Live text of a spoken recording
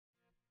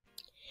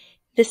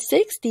The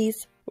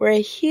 60s were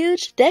a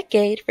huge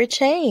decade for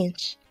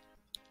change,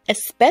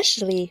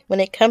 especially when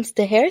it comes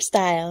to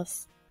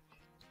hairstyles.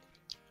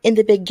 In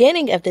the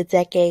beginning of the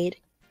decade,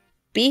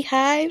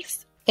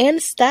 beehives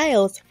and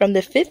styles from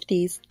the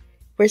 50s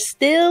were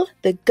still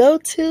the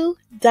go-to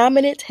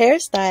dominant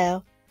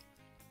hairstyle.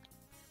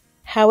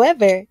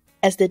 However,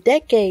 as the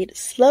decade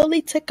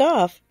slowly took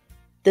off,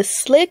 the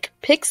slick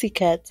pixie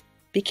cut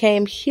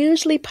became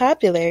hugely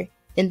popular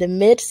in the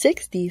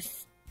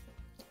mid-60s.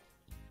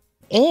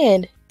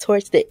 And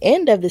towards the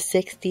end of the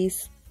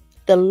 60s,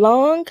 the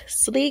long,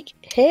 sleek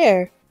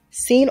hair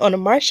seen on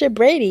Marsha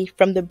Brady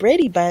from the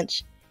Brady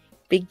Bunch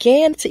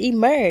began to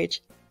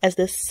emerge as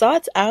the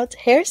sought-out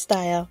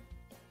hairstyle.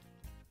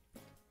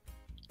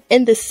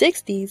 In the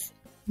 60s,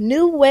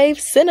 new wave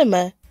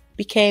cinema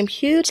became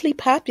hugely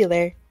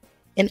popular,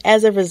 and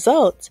as a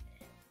result,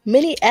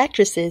 many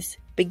actresses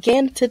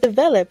began to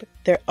develop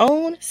their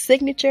own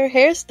signature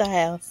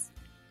hairstyles,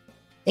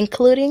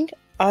 including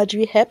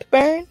Audrey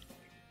Hepburn,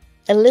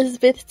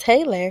 Elizabeth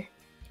Taylor,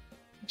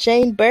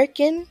 Jane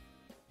Birkin,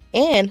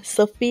 and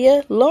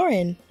Sophia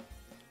Loren.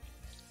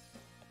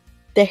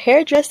 The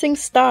hairdressing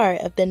star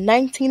of the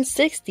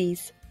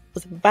 1960s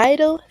was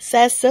Vidal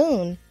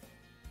Sassoon.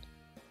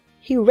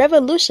 He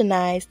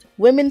revolutionized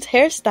women's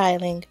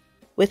hairstyling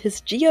with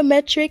his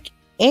geometric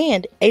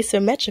and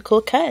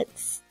asymmetrical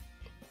cuts.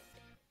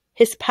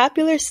 His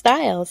popular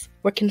styles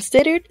were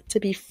considered to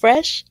be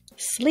fresh,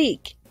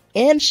 sleek,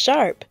 and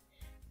sharp,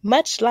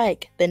 much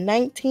like the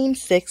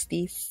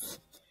 1960s.